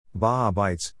Baja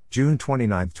Bites, June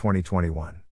 29,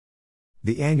 2021.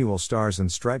 The annual Stars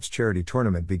and Stripes charity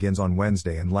tournament begins on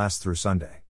Wednesday and lasts through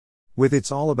Sunday. With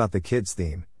its All About the Kids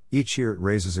theme, each year it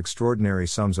raises extraordinary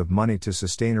sums of money to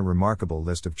sustain a remarkable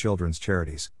list of children's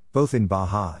charities, both in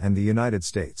Baja and the United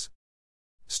States.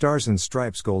 Stars and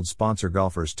Stripes Gold sponsor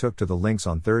golfers took to the links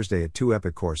on Thursday at two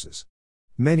epic courses.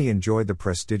 Many enjoyed the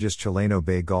prestigious Chileno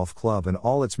Bay Golf Club and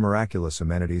all its miraculous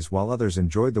amenities, while others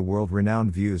enjoyed the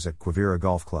world-renowned views at Quivira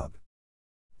Golf Club.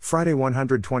 Friday,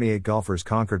 128 golfers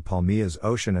conquered Palmilla's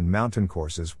ocean and mountain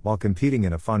courses while competing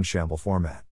in a fun shamble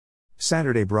format.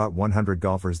 Saturday brought 100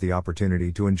 golfers the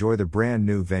opportunity to enjoy the brand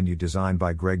new venue designed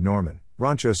by Greg Norman,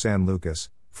 Rancho San Lucas,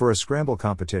 for a scramble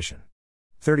competition.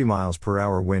 30 miles per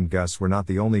hour wind gusts were not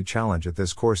the only challenge at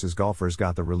this course, as golfers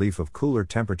got the relief of cooler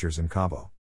temperatures in Cabo.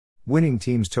 Winning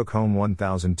teams took home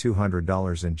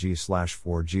 $1,200 in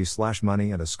G/4G/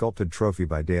 money and a sculpted trophy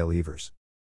by Dale Evers.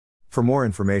 For more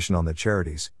information on the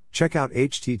charities, check out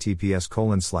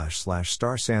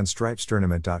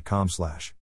https://starsandstripestournament.com/.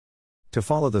 To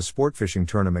follow the sport fishing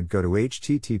tournament, go to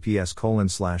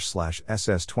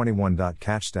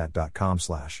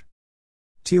https://ss21.catchstat.com/.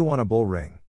 Tijuana Bull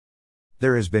Ring.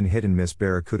 There has been hit and miss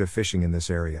barracuda fishing in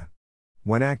this area.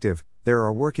 When active, there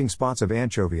are working spots of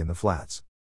anchovy in the flats.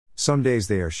 Some days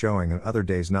they are showing and other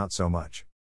days not so much.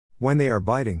 When they are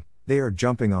biting, they are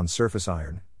jumping on surface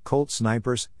iron, Colt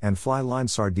snipers, and fly line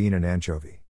sardine and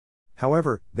anchovy.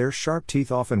 However, their sharp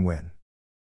teeth often win.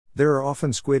 There are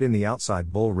often squid in the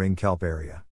outside Bull Ring kelp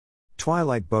area.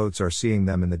 Twilight boats are seeing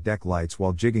them in the deck lights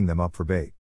while jigging them up for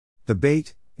bait. The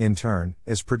bait, in turn,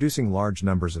 is producing large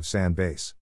numbers of sand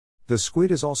bass. The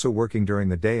squid is also working during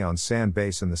the day on sand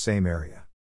bass in the same area.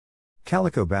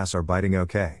 Calico bass are biting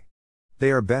okay.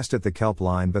 They are best at the kelp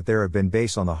line, but there have been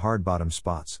bass on the hard bottom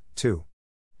spots, too.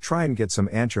 Try and get some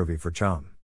anchovy for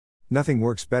chum. Nothing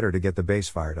works better to get the bass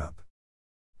fired up.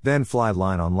 Then fly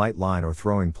line on light line or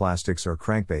throwing plastics or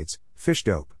crankbaits, fish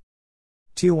dope.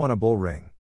 Tijuana Bull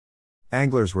Ring.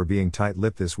 Anglers were being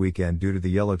tight-lipped this weekend due to the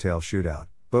yellowtail shootout,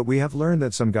 but we have learned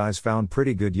that some guys found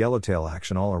pretty good yellowtail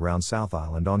action all around South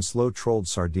Island on slow-trolled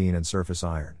sardine and surface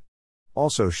iron.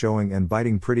 Also showing and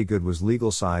biting pretty good was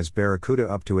legal-size barracuda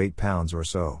up to 8 pounds or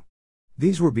so.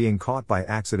 These were being caught by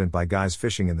accident by guys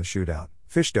fishing in the shootout,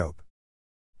 fish dope.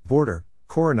 Border,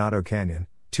 Coronado Canyon,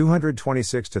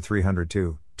 226 to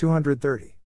 302,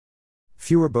 230.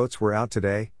 Fewer boats were out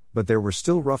today, but there were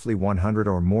still roughly 100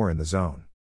 or more in the zone.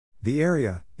 The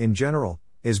area, in general,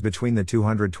 is between the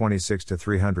 226 to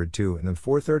 302 and the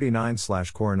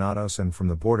 439/Coronados, and from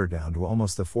the border down to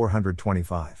almost the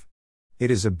 425. It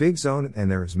is a big zone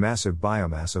and there is massive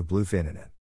biomass of bluefin in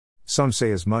it. Some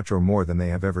say as much or more than they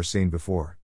have ever seen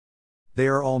before. They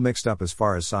are all mixed up as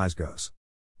far as size goes.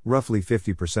 Roughly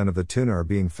 50% of the tuna are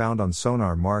being found on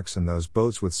sonar marks, and those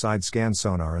boats with side scan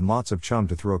sonar and lots of chum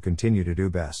to throw continue to do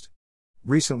best.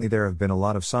 Recently there have been a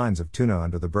lot of signs of tuna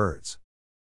under the birds.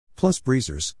 Plus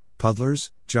breezers,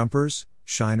 puddlers, jumpers,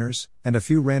 shiners, and a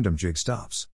few random jig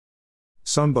stops.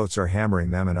 Some boats are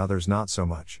hammering them and others not so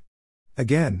much.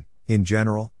 Again, in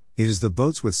general, it is the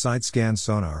boats with side scan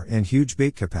sonar and huge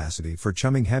bait capacity for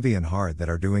chumming heavy and hard that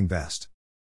are doing best.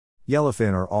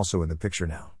 Yellowfin are also in the picture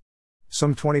now.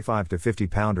 Some 25 to 50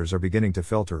 pounders are beginning to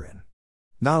filter in.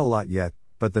 Not a lot yet,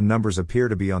 but the numbers appear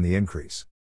to be on the increase.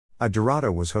 A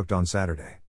Dorado was hooked on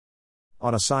Saturday.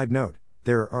 On a side note,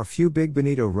 there are a few big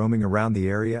bonito roaming around the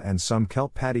area and some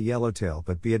kelp patty yellowtail,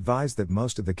 but be advised that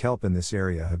most of the kelp in this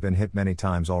area have been hit many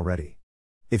times already.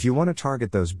 If you want to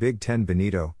target those Big 10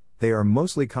 bonito, they are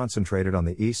mostly concentrated on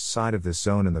the east side of this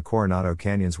zone in the Coronado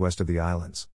Canyons west of the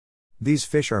islands. These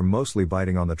fish are mostly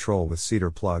biting on the troll, with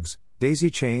cedar plugs, daisy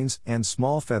chains, and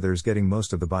small feathers getting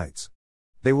most of the bites.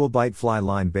 They will bite fly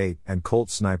line bait and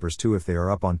Colt snipers too if they are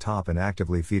up on top and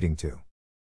actively feeding too.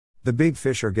 The big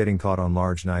fish are getting caught on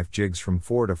large knife jigs from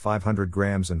 4 to 500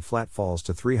 grams and flat falls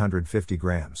to 350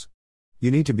 grams.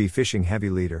 You need to be fishing heavy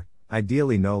leader,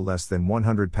 ideally no less than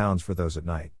 100 pounds for those at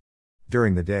night.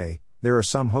 During the day, there are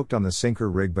some hooked on the sinker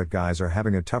rig, but guys are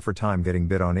having a tougher time getting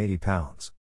bit on 80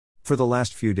 pounds. For the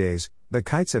last few days, the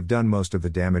kites have done most of the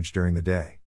damage during the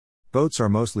day. Boats are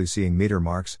mostly seeing meter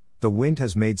marks, the wind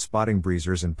has made spotting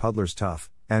breezers and puddlers tough,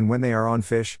 and when they are on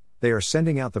fish, they are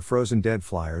sending out the frozen dead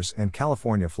flyers and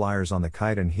California flyers on the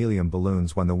kite and helium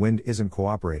balloons when the wind isn't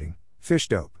cooperating, fish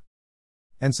dope.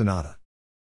 Ensenada.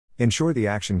 Ensure the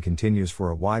action continues for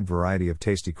a wide variety of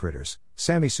tasty critters,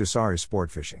 Sammy Susari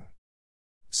Sport Fishing.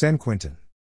 San Quintin.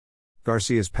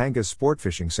 Garcia's Pangas Sport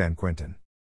Fishing, San Quintin.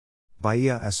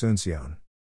 Bahia Asuncion.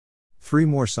 3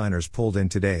 more signers pulled in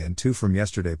today and 2 from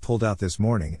yesterday pulled out this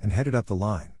morning and headed up the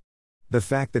line. The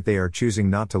fact that they are choosing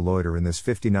not to loiter in this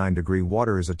 59-degree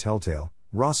water is a telltale.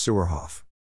 Ross Suerhoff.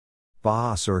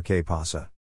 Baja Sur que pasa.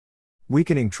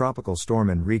 Weakening tropical storm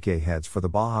Enrique heads for the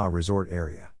Baja resort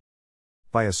area.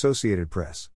 By Associated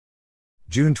Press.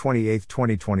 June 28,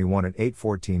 2021 at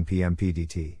 8:14 p.m.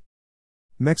 PDT.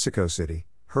 Mexico City.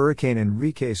 Hurricane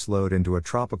Enrique slowed into a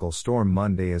tropical storm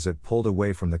Monday as it pulled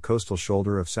away from the coastal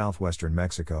shoulder of southwestern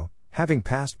Mexico, having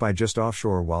passed by just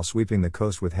offshore while sweeping the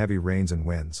coast with heavy rains and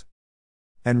winds.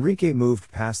 Enrique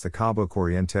moved past the Cabo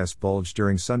Corrientes Bulge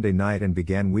during Sunday night and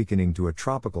began weakening to a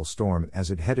tropical storm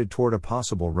as it headed toward a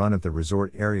possible run at the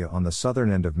resort area on the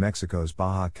southern end of Mexico's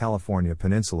Baja California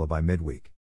peninsula by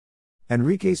midweek.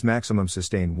 Enrique's maximum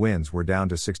sustained winds were down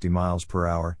to 60 miles per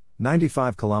hour,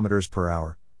 95 kilometers per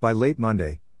hour, by late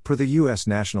Monday, per the U.S.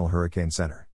 National Hurricane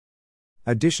Center.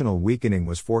 Additional weakening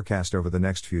was forecast over the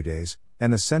next few days,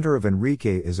 and the center of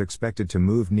Enrique is expected to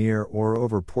move near or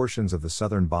over portions of the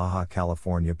southern Baja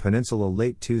California peninsula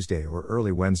late Tuesday or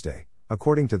early Wednesday,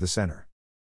 according to the center.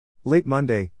 Late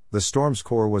Monday, the storm's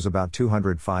core was about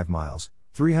 205 miles,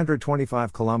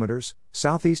 325 kilometers,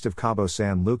 southeast of Cabo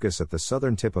San Lucas at the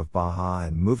southern tip of Baja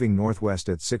and moving northwest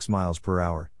at 6 miles per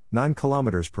hour, 9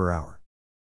 kilometers per hour.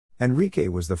 Enrique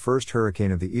was the first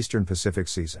hurricane of the eastern Pacific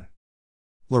season.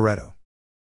 Loreto.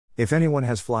 If anyone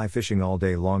has fly fishing all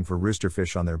day long for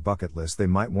roosterfish on their bucket list, they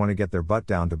might want to get their butt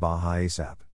down to Baja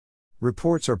ASAP.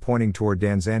 Reports are pointing toward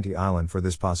Danzante Island for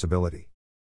this possibility.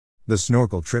 The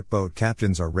snorkel trip boat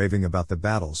captains are raving about the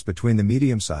battles between the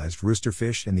medium-sized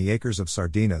roosterfish and the acres of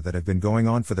sardina that have been going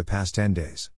on for the past 10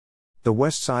 days. The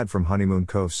west side from Honeymoon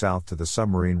Cove south to the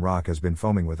Submarine Rock has been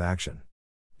foaming with action.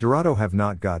 Dorado have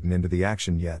not gotten into the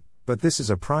action yet, but this is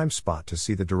a prime spot to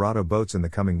see the Dorado boats in the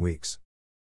coming weeks.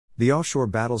 The offshore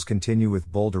battles continue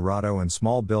with bull Dorado and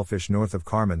small billfish north of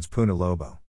Carmen's Punta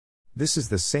Lobo. This is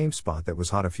the same spot that was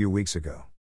hot a few weeks ago.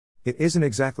 It isn't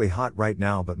exactly hot right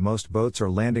now, but most boats are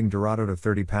landing Dorado to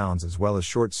 30 pounds as well as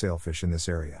short sailfish in this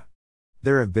area.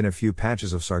 There have been a few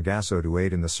patches of Sargasso to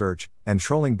aid in the search, and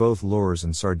trolling both lures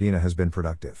and sardina has been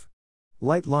productive.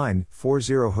 Light line,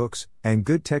 4-0 hooks, and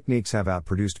good techniques have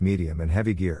outproduced medium and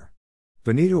heavy gear.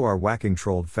 Bonito are whacking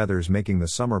trolled feathers, making the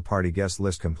summer party guest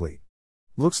list complete.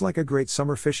 Looks like a great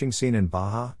summer fishing scene in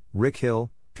Baja. Rick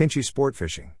Hill, Pinchy Sport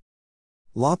Fishing.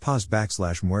 La Paz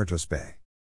 / Muertos Bay.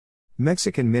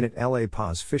 Mexican Minute La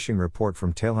Paz fishing report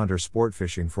from Tailhunter Sport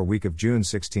Fishing for week of June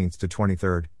 16 to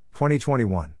 23,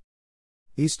 2021.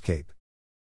 East Cape.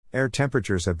 Air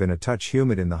temperatures have been a touch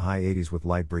humid in the high 80s with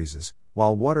light breezes,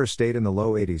 while water stayed in the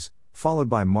low 80s, followed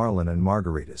by marlin and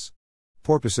margaritas.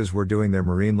 Porpoises were doing their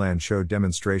Marineland show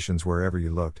demonstrations wherever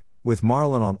you looked, with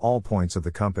marlin on all points of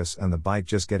the compass and the bite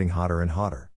just getting hotter and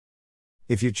hotter.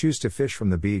 If you choose to fish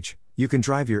from the beach, you can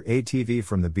drive your ATV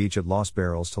from the beach at Los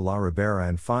Barrels to La Ribera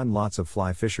and find lots of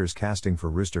fly fishers casting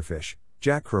for roosterfish,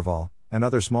 jack crevalle, and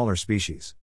other smaller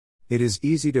species. It is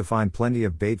easy to find plenty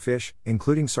of bait fish,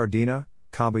 including sardina,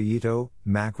 caballito,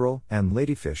 mackerel, and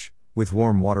ladyfish, with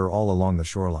warm water all along the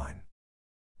shoreline.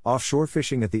 Offshore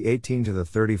fishing at the 18 to the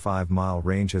 35-mile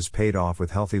range has paid off with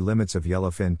healthy limits of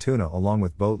yellowfin tuna along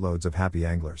with boatloads of happy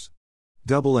anglers.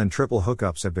 Double and triple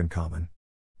hookups have been common.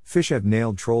 Fish have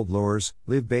nailed trolled lures,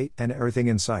 live bait, and everything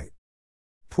in sight.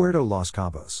 Puerto Los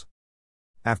Cabos.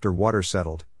 After water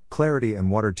settled, clarity and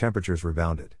water temperatures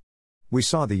rebounded. We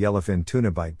saw the yellowfin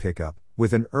tuna bite pick up,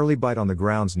 with an early bite on the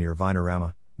grounds near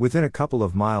Vinarama, within a couple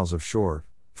of miles of shore,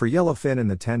 for yellowfin in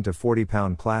the 10 to 40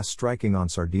 pound class striking on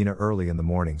sardina early in the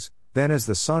mornings. Then as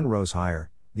the sun rose higher,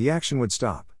 the action would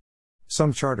stop.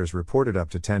 Some charters reported up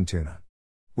to 10 tuna.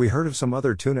 We heard of some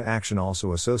other tuna action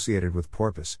also associated with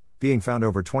porpoise, being found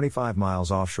over 25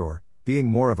 miles offshore, being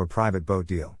more of a private boat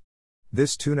deal.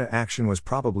 This tuna action was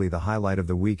probably the highlight of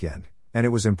the weekend, and it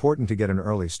was important to get an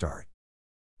early start.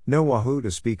 No wahoo to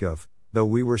speak of, though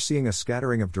we were seeing a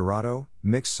scattering of Dorado,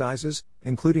 mixed sizes,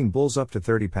 including bulls up to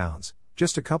 30 pounds,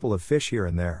 just a couple of fish here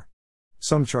and there.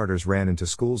 Some charters ran into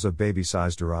schools of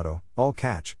baby-sized Dorado, all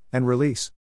catch and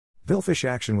release. Billfish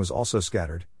action was also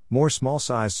scattered, more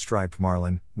small-sized striped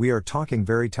marlin, we are talking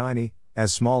very tiny,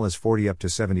 as small as 40 up to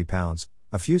 70 pounds,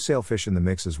 a few sailfish in the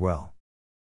mix as well.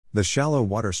 The shallow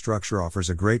water structure offers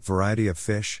a great variety of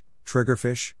fish: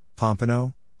 triggerfish,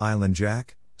 pompano, island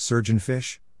jack,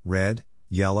 surgeonfish, red,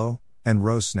 yellow, and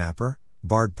rose snapper,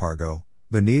 barred pargo,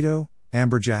 bonito,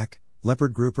 amberjack,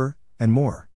 leopard grouper, and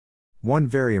more. One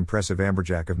very impressive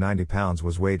amberjack of 90 pounds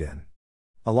was weighed in.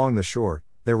 Along the shore,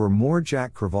 there were more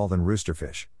jack crevalle than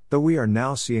roosterfish, though we are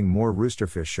now seeing more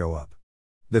roosterfish show up.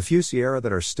 The few Sierra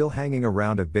that are still hanging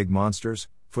around at big monsters,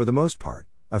 for the most part,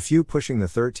 a few pushing the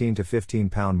 13 to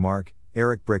 15 pound mark,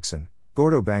 Eric Brixon,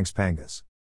 Gordo Banks Pangas.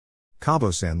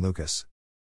 Cabo San Lucas.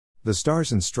 The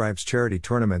Stars and Stripes charity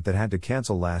tournament that had to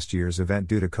cancel last year's event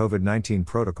due to COVID-19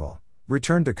 protocol,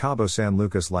 returned to Cabo San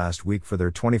Lucas last week for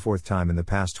their 24th time in the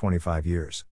past 25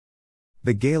 years.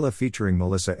 The gala featuring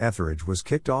Melissa Etheridge was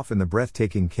kicked off in the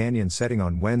breathtaking canyon setting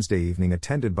on Wednesday evening,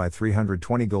 attended by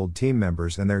 320 Gold team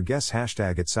members and their guests.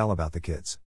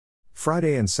 #It'sAllAboutTheKids.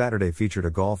 Friday and Saturday featured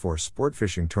a golf or sport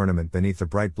fishing tournament beneath the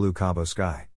bright blue Cabo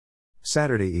sky.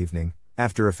 Saturday evening,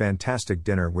 after a fantastic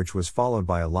dinner which was followed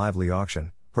by a lively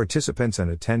auction, participants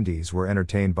and attendees were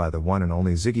entertained by the one and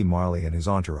only Ziggy Marley and his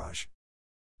entourage.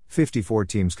 54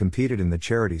 teams competed in the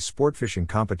charity sport fishing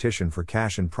competition for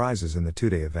cash and prizes in the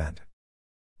two-day event.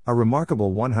 A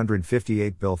remarkable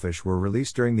 158 billfish were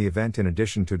released during the event, in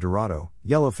addition to Dorado,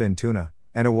 yellowfin tuna,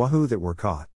 and a wahoo that were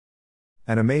caught.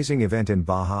 An amazing event in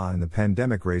Baja in the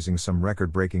pandemic, raising some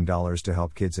record-breaking dollars to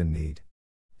help kids in need.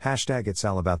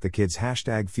 #It'sAllAboutTheKids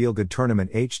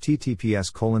 #FeelGoodTournament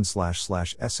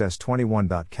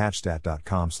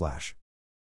https://ss21.catchstat.com/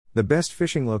 The best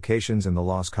fishing locations in the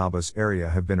Los Cabos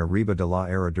area have been Arriba de la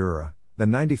Herradura, the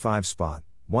 95 spot,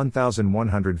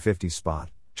 1150 spot,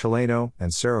 Chileno,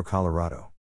 and Cerro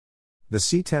Colorado. The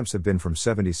sea temps have been from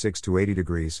 76 to 80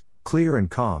 degrees, clear and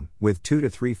calm, with 2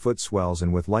 to 3 foot swells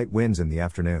and with light winds in the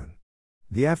afternoon.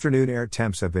 The afternoon air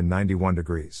temps have been 91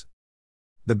 degrees.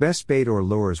 The best bait or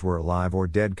lures were alive or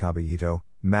dead caballito,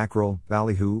 mackerel,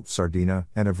 ballyhoo, sardina,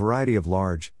 and a variety of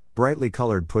large, brightly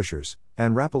colored pushers,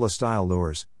 and Rapala-style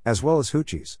lures, as well as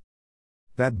hoochies.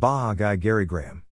 That Baja guy Gary Graham.